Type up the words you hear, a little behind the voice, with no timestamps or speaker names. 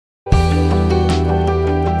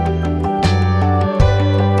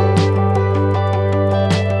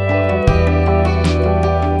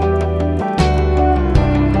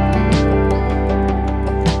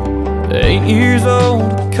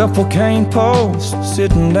Couple cane poles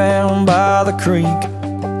sitting down by the creek,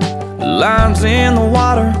 lines in the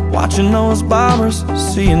water, watching those bobbers,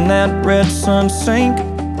 seeing that red sun sink.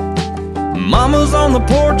 Mama's on the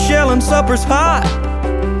porch yelling supper's hot,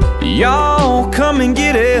 y'all come and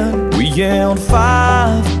get it. We yelled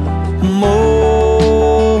 5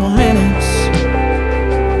 more minutes.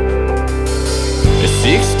 At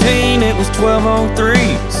 16 it was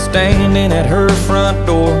 12:03, standing at her front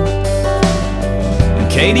door. And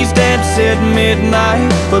Katie's dad said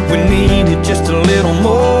midnight, but we needed just a little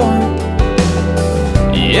more.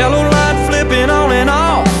 Yellow light flipping on and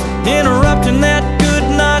off, interrupting that good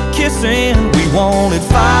night kissing. We wanted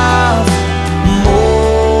 5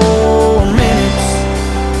 more minutes.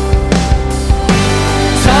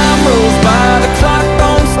 Time rolls by, the clock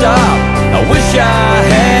don't stop. I wish I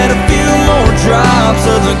had a few more drops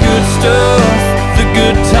of the good stuff, the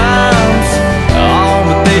good times. Oh,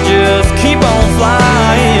 but they just keep on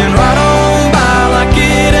flying right on by like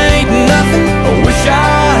it ain't nothing. I wish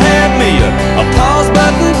I had me a pause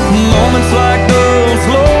button. Moments like those,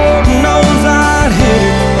 Lord knows I'd hit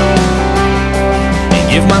it and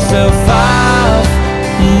give myself 5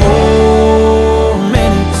 more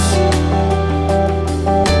minutes.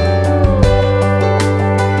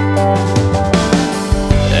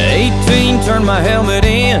 18, turned my helmet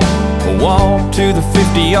in, walked to the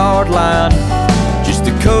 50-yard line. Just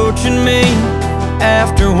the coach and me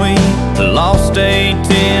after we lost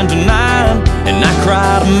 8-10 to 9. And I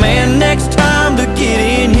cried, man, next time to get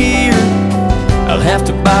in here I'll have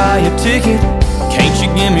to buy a ticket. Can't you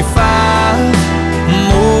give me 5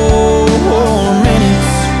 more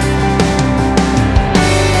minutes?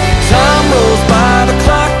 Time rolls by, the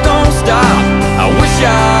clock don't stop. I wish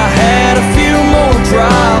I had a few more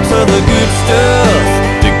drops of the good stuff,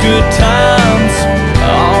 the good times.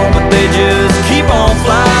 Oh, but they just keep on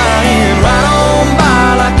flying right on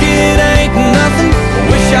by like it ain't nothing. I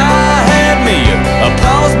wish I had me a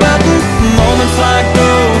pause button. Moments like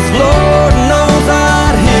those, Lord knows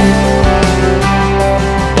I'd hit it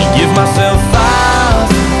and give myself 5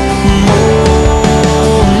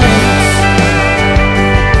 more minutes.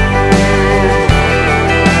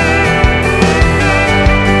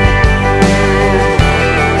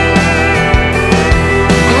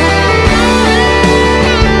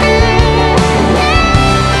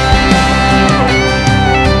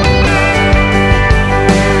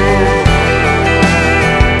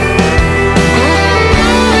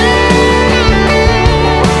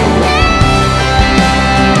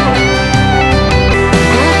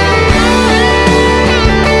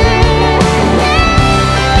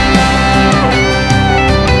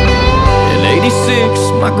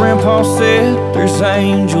 My grandpa said there's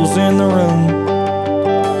angels in the room.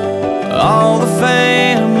 All the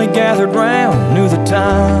family gathered round, knew the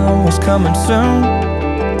time was coming soon.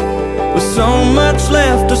 With so much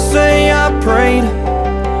left to say, I prayed,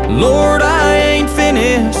 Lord, I ain't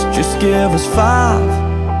finished, just give us 5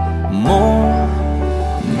 more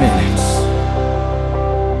minutes.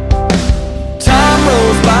 Time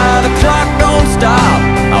rolls by, the clock don't stop.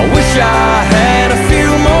 I wish I had a few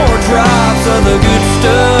more drops of the good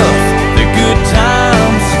stuff, the good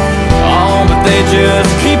times. Oh, but they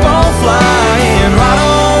just keep on flying right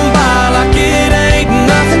on by like it ain't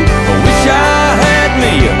nothing. I wish I had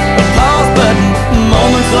me a pause button.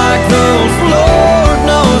 Moments like those, Lord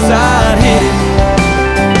knows I'd hit it.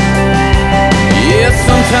 Yeah,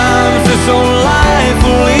 sometimes this old life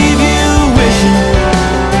will leave you wishing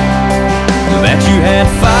that you had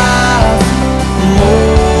 5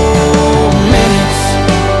 more minutes.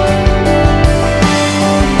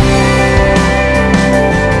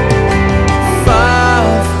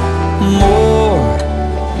 5 more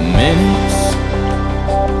minutes.